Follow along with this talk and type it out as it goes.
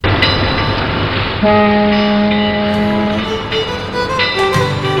Okay,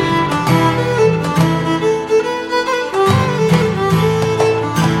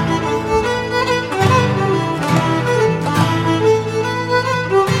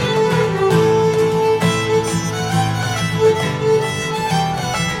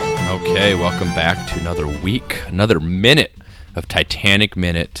 welcome back to another week, another minute of Titanic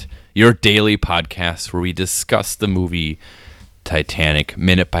Minute, your daily podcast where we discuss the movie Titanic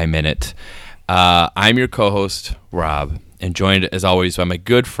minute by minute. I'm your co-host, Rob, and joined as always by my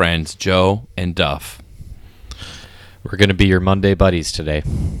good friends, Joe and Duff. We're going to be your Monday buddies today.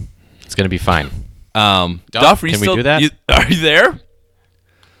 It's going to be fine. Duff, are you can still, we do that? Are you there?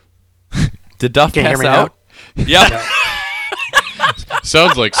 Did Duff Can you hear pass me out? Yep.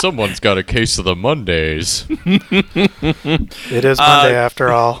 Sounds like someone's got a case of the Mondays. It is Monday after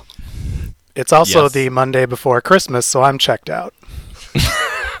all. It's also yes. the Monday before Christmas, so I'm checked out.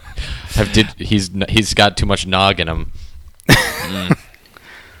 He's got too much nog in him.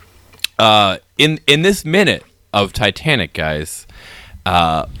 In this minute of Titanic, guys,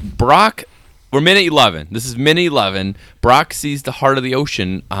 Brock, we're minute 11. This is minute 11. Brock sees the heart of the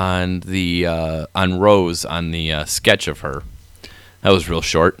ocean on the on Rose on the sketch of her. That was real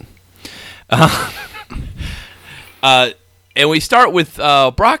short. And we start with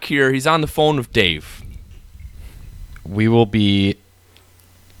Brock here. He's on the phone with Dave. We will be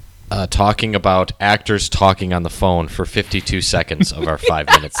talking about actors talking on the phone for 52 seconds of our 5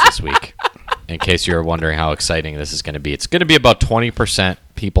 minutes this week. In case you're wondering how exciting this is going to be. It's going to be about 20%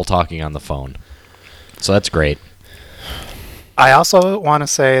 people talking on the phone. So that's great. I also want to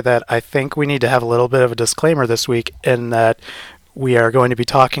say that I think we need to have a little bit of a disclaimer this week in that we are going to be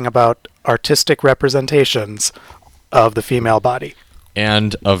talking about artistic representations of the female body.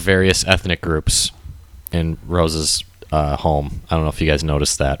 And of various ethnic groups in Rose's home. I don't know if you guys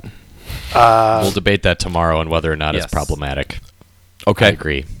noticed that. We'll debate that tomorrow and whether or not Yes. it's problematic. Okay. I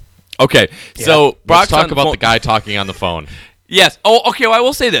agree. Okay. So Let's Brock's talk on about phone- the guy talking on the phone. Yes. Oh, okay. Well, I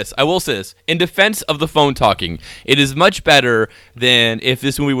will say this. In defense of the phone talking, it is much better than if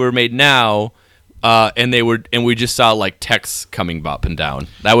this movie were made now, and we just saw like texts coming up and down.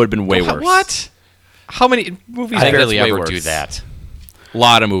 That would have been way worse. What? How many movies I think really that's way ever worse. do that? A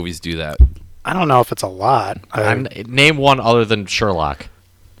lot of movies do that. I don't know if it's a lot. Name one other than Sherlock.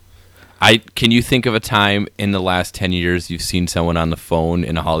 Can you think of a time in the last 10 years you've seen someone on the phone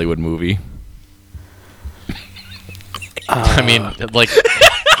in a Hollywood movie? I mean, like,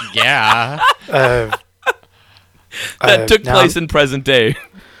 yeah. That took now place in present day.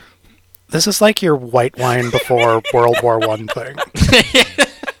 This is like your white wine before World War I thing.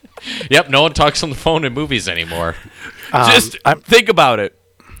 Yep, no one talks on the phone in movies anymore. Just think about it.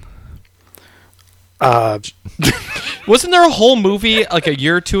 Wasn't there a whole movie like a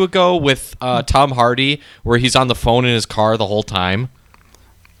year or two ago with Tom Hardy where he's on the phone in his car the whole time?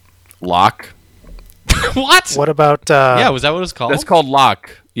 Lock. What? What about... Yeah, was that what it was called? That's called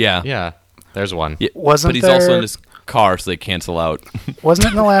Lock. Yeah. Yeah, there's one. Yeah, Wasn't but he's also there- in his car, so they cancel out. Wasn't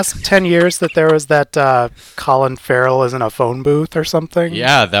it in the last 10 years that there was that Colin Farrell is in a phone booth or something?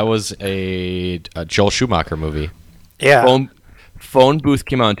 Yeah, that was a Joel Schumacher movie. Yeah. Phone Booth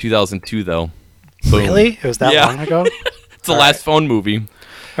came out in 2002, though. Boom. Really? It was that Yeah. long ago? It's the last phone movie.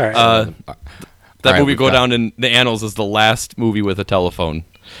 All right. That right, movie we've go got- down in the annals as the last movie with a telephone.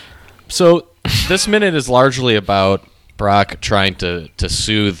 So this minute is largely about Brock trying to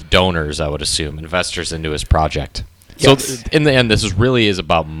soothe donors, I would assume, investors into his project. Yes. So in the end, this really is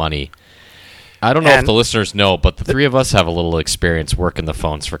about money. I don't know if And- the listeners know, but the three of us have a little experience working the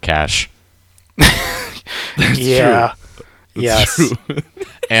phones for cash. Yeah. Yes.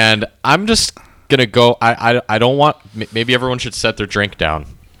 And I'm just going to go... I don't want... Maybe everyone should set their drink down.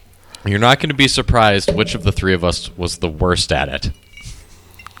 You're not going to be surprised which of the three of us was the worst at it.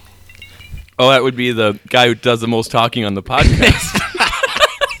 Oh, that would be the guy who does the most talking on the podcast.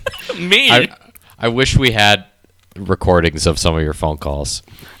 Me. I wish we had recordings of some of your phone calls.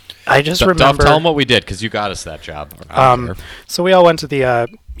 I just Duff, remember... tell them what we did, because you got us that job. I don't care. So we all went to the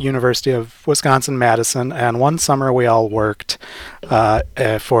University of Wisconsin-Madison, and one summer we all worked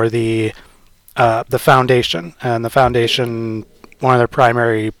for the foundation. And the foundation, one of their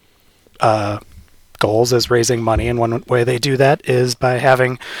primary goals is raising money, and one way they do that is by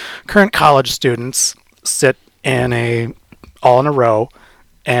having current college students sit all in a row,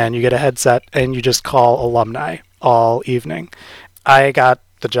 and you get a headset, and you just call alumni all evening. I got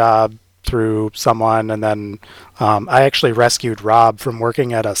the job through someone, and then I actually rescued Rob from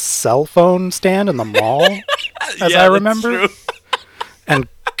working at a cell phone stand in the mall, as I remember. And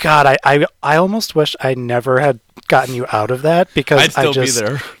God, I almost wish I never had gotten you out of that, because I'd still be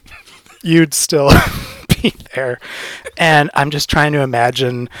there. you'd still be there. And I'm just trying to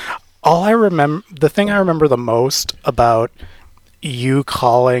imagine. The thing I remember the most about you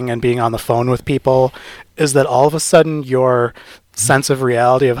calling and being on the phone with people is that all of a sudden your sense of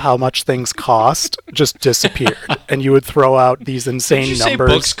reality of how much things cost just disappeared, and you would throw out these insane Did you numbers.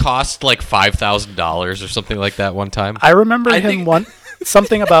 say books cost like $5,000 or something like that one time? I remember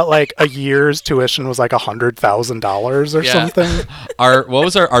something about like a year's tuition was like $100,000 or something. What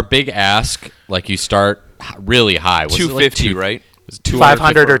was our big ask? Like you start really high. Was 250, it like right?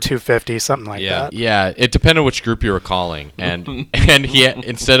 500 or 250, something like that. Yeah, it depended which group you were calling, and he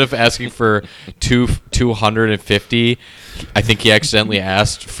instead of asking for 250, I think he accidentally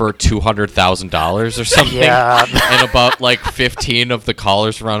asked for $200,000 or something. Yeah. And about like 15 of the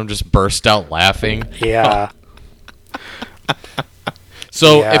callers around him just burst out laughing. Yeah.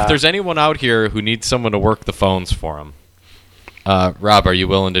 So Yeah. if there's anyone out here who needs someone to work the phones for him, Rob, are you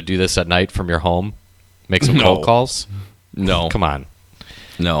willing to do this at night from your home? Make some cold calls? No. Come on.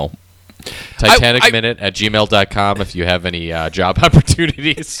 No. TitanicMinute@gmail.com if you have any job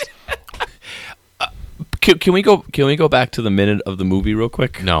opportunities. Can we go back to the minute of the movie real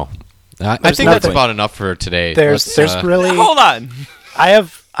quick? No. I There's think that's nothing. about enough for today. There's really. Hold on. I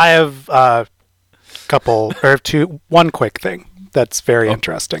have one quick thing that's very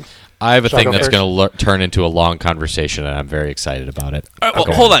interesting. I have a Shall I thing go that's first? going to turn into a long conversation, and I'm very excited about it. All right, well,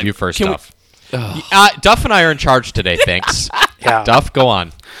 Okay. hold on. You first, Can we- Duff. Duff and I are in charge today, thanks. Yeah. Duff, go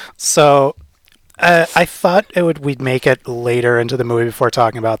on. So I thought we'd make it later into the movie before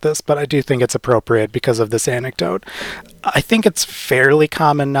talking about this, but I do think it's appropriate because of this anecdote. I think it's fairly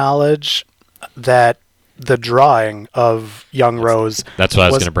common knowledge that the drawing of young Rose That's what I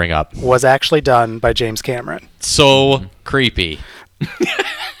was going to bring up. was actually done by James Cameron. So creepy.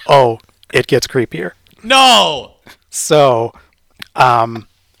 Oh, it gets creepier. No! So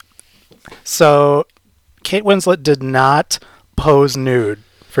Kate Winslet did not pose nude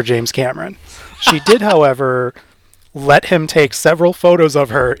for James Cameron. She did, however, let him take several photos of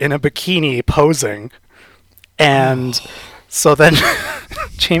her in a bikini posing. And so then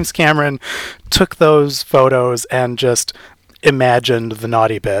James Cameron took those photos and just imagined the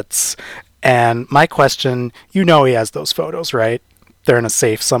naughty bits. And my question, he has those photos, right? They're in a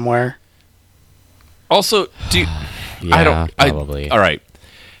safe somewhere. Also, Yeah, probably. All right.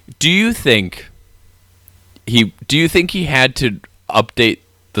 Do you think he had to update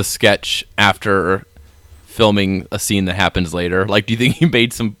the sketch after filming a scene that happens later? Like, do you think he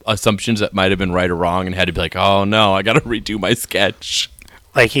made some assumptions that might have been right or wrong and had to be like, oh no, I got to redo my sketch?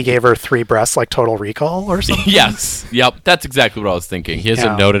 Like he gave her 3 breasts like Total Recall or something? Yes. Yep. That's exactly what I was thinking. He is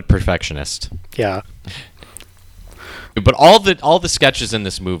Yeah. a noted perfectionist. Yeah. But all the sketches in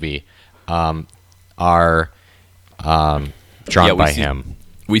this movie are drawn Yeah, by him.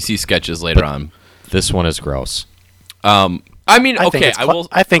 We see sketches later on. This one is gross. I mean, I think okay, it's I will.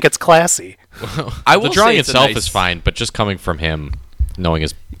 I think it's classy. I will The drawing say it's a itself nice- is fine, but just coming from him, knowing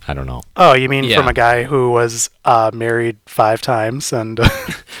his, I don't know. Oh, you mean Yeah. from a guy who was married 5 times and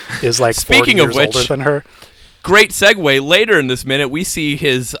is like 40 Speaking of years which- older than her? Great segue. Later in this minute, we see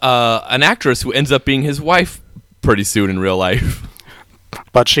his an actress who ends up being his wife pretty soon in real life.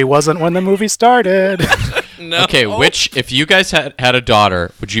 But she wasn't when the movie started. No. Okay, if you guys had a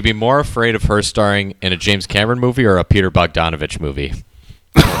daughter, would you be more afraid of her starring in a James Cameron movie or a Peter Bogdanovich movie?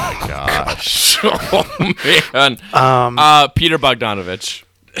 Gosh. Oh, man. Peter Bogdanovich.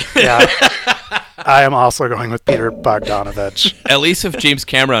 Yeah. I am also going with Peter Bogdanovich. At least if James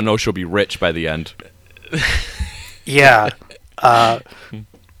Cameron knows she'll be rich by the end. Yeah. I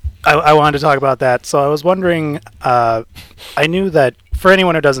wanted to talk about that. So I was wondering, I knew that, for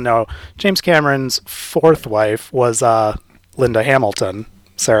anyone who doesn't know, James Cameron's 4th wife was Linda Hamilton,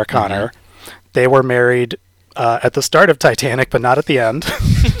 Sarah Connor. They were married at the start of Titanic, but not at the end.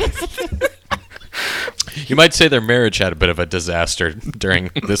 You might say their marriage had a bit of a disaster during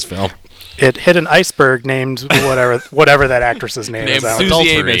this film. It hit an iceberg named whatever that actress's name is. Named I don't Susie know.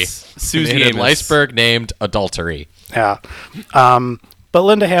 Adultery. Amos. Susie Named an Amos. iceberg named Adultery. Yeah. But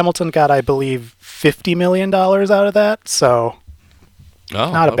Linda Hamilton got, I believe, $50 million out of that, so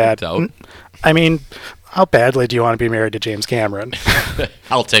Oh, not a that bad. worked out. I mean, how badly do you want to be married to James Cameron?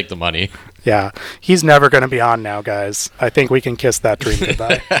 I'll take the money. Yeah. He's never going to be on now, guys. I think we can kiss that dream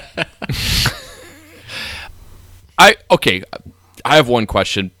goodbye. I have one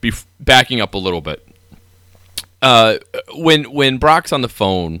question. Backing up a little bit. When Brock's on the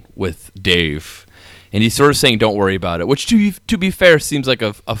phone with Dave, and he's sort of saying, "Don't worry about it," which, to be fair, seems like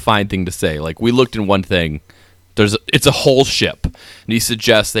a fine thing to say. Like, we looked in one thing. It's a whole ship, and he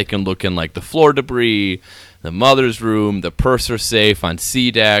suggests they can look in like the floor debris, the mother's room, the purser safe on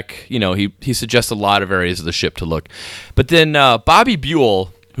C deck. You know, he suggests a lot of areas of the ship to look. But then Bobby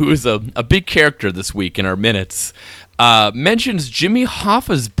Buell, who is a big character this week in our minutes, mentions Jimmy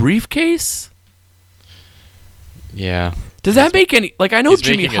Hoffa's briefcase. Yeah. Does that make any... Like, I know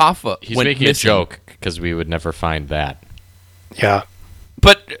Jimmy Hoffa He's went making missing. a joke because we would never find that. Yeah.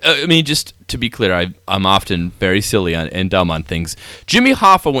 But, I mean, just to be clear, I'm often very silly and dumb on things. Jimmy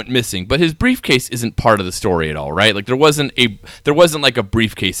Hoffa went missing, but his briefcase isn't part of the story at all, right? Like, there wasn't like a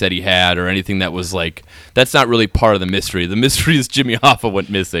briefcase that he had or anything that was like... That's not really part of the mystery. The mystery is Jimmy Hoffa went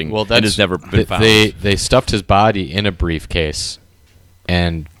missing and has never been found. They stuffed his body in a briefcase,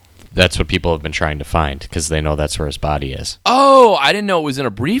 and that's what people have been trying to find because they know that's where his body is. Oh, I didn't know it was in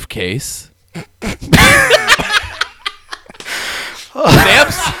a briefcase.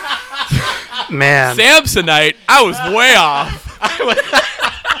 Man, Samsonite, I was way off.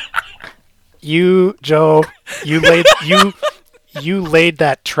 Joe, you laid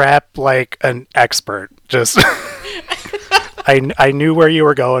that trap like an expert. Just, I knew where you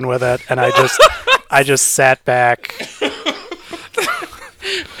were going with it, and I just sat back.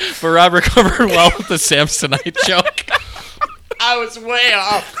 But Rob recovered well with the Samsonite joke. I was way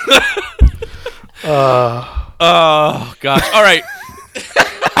off. Oh gosh! All right.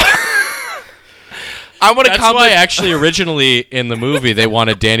 I'm gonna That's comment. why actually originally in the movie they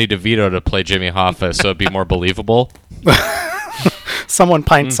wanted Danny DeVito to play Jimmy Hoffa so it'd be more believable. Someone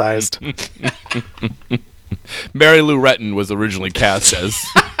pint-sized. Mary Lou Retton was originally cast as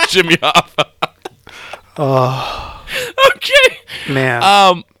Jimmy Hoffa. Oh, Okay.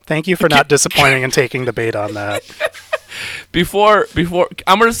 man. Thank you for not disappointing and taking the bait on that. Before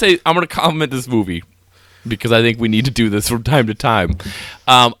I'm gonna comment this movie because I think we need to do this from time to time.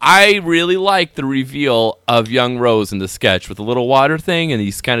 I really like the reveal of young Rose in the sketch with the little water thing, and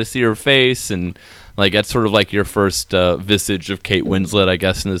you kind of see her face, and like that's sort of like your first visage of Kate Winslet, I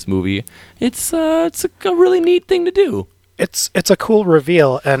guess, in this movie. It's a really neat thing to do. It's a cool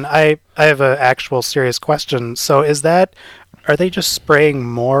reveal, and I have an actual serious question. So are they just spraying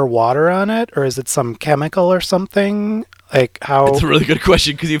more water on it, or is it some chemical or something? Like how? It's a really good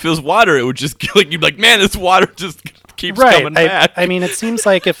question because if it was water, it would just like you'd be like, man, this water just keeps coming back. I mean, it seems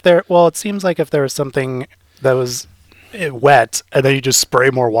like if there was something that was wet, and then you just spray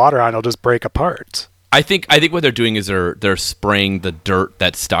more water on, it'll just break apart. I think what they're doing is they're spraying the dirt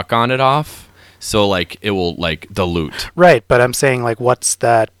that's stuck on it off, so like it will like dilute. Right, but I'm saying like, what's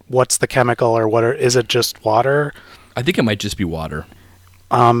that? What's the chemical, or is it just water? I think it might just be water.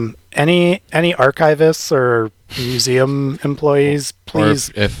 Any archivists or museum employees, please.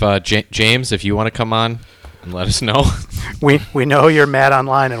 Or if James, if you want to come on and let us know. We know you're mad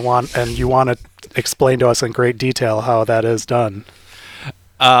online and you want to explain to us in great detail how that is done.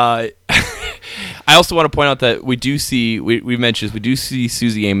 I also want to point out that we do see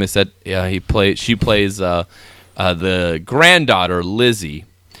Susie Amos that she plays the granddaughter Lizzie,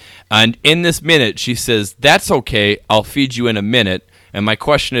 and in this minute she says, "That's okay, I'll feed you in a minute." And my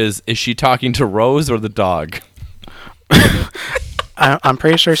question is she talking to Rose or the dog? I'm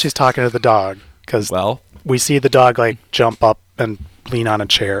pretty sure she's talking to the dog because we see the dog like jump up and lean on a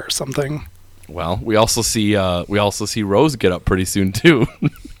chair or something. Well, we also see Rose get up pretty soon too.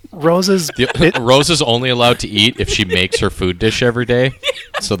 Rose is only allowed to eat if she makes her food dish every day,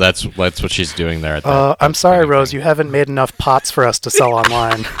 so that's what she's doing there. I'm sorry, Rose, you haven't made enough pots for us to sell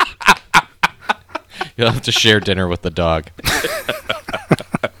online. You'll have to share dinner with the dog.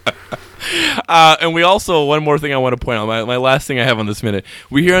 And we also, one more thing I want to point out, my last thing I have on this minute.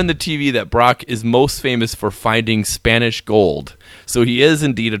 We hear on the TV that Brock is most famous for finding Spanish gold. So he is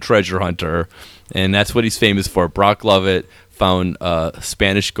indeed a treasure hunter, and that's what he's famous for. Brock Lovett found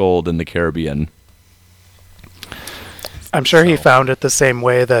Spanish gold in the Caribbean. I'm sure he found it the same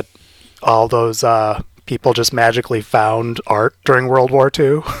way that all those people just magically found art during World War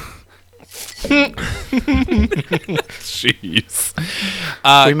II. Jeez.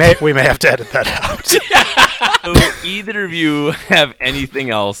 We may have to edit that out. Do either of you have anything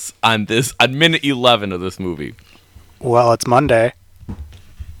else on minute 11 of this movie? Well, it's Monday.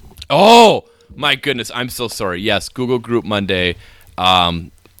 Oh my goodness! I'm so sorry. Yes, Google Group Monday.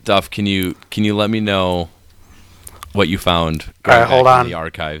 Duff, can you let me know what you found? All right, hold on. In the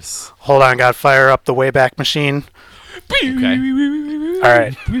archives. Hold on, got to fire up the Wayback Machine. Okay. All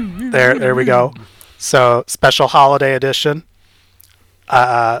right, there we go. So, special holiday edition.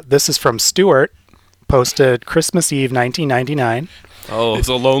 This is from Stuart, posted Christmas Eve, 1999. Oh, it's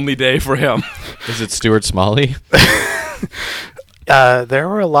a lonely day for him. Is it Stuart Smalley? There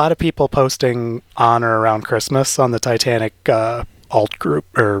were a lot of people posting on or around Christmas on the Titanic alt group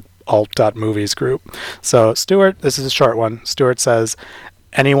or alt.movies group. So Stuart, this is a short one. Stuart says,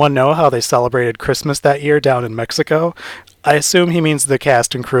 anyone know how they celebrated Christmas that year down in Mexico? I assume he means the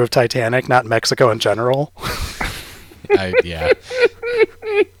cast and crew of Titanic, not Mexico in general. Yeah.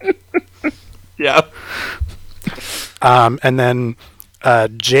 Yeah. And then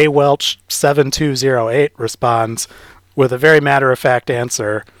J Welch 7208 responds with a very matter-of-fact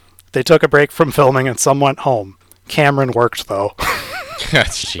answer. They took a break from filming and some went home. Cameron worked, though.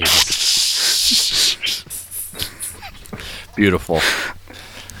 Jesus. Beautiful.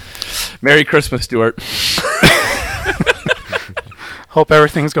 Merry Christmas, Stuart. Hope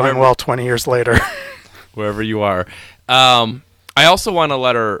everything's going well 20 years later. Wherever you are. I also want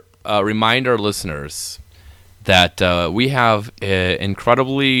to remind our listeners that we have an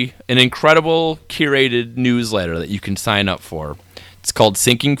incredible curated newsletter that you can sign up for. It's called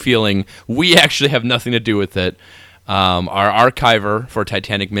Sinking Feeling. We actually have nothing to do with it. Our archiver for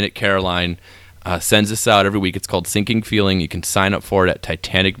Titanic Minute, Caroline, sends this out every week. It's called Sinking Feeling. You can sign up for it at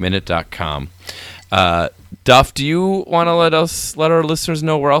titanicminute.com. Duff, do you want to let our listeners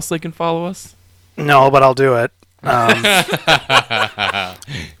know where else they can follow us? No, but I'll do it.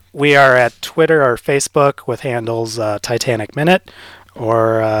 We are at Twitter or Facebook with handles Titanic Minute,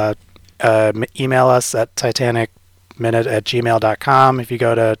 or email us at titanicminute@gmail.com. If you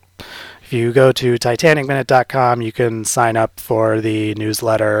go to titanicminute.com, you can sign up for the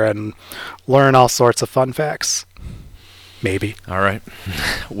newsletter and learn all sorts of fun facts. Maybe. All right.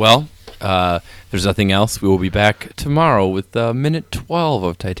 Well, if there's nothing else, we will be back tomorrow with minute 12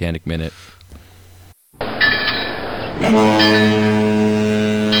 of Titanic Minute.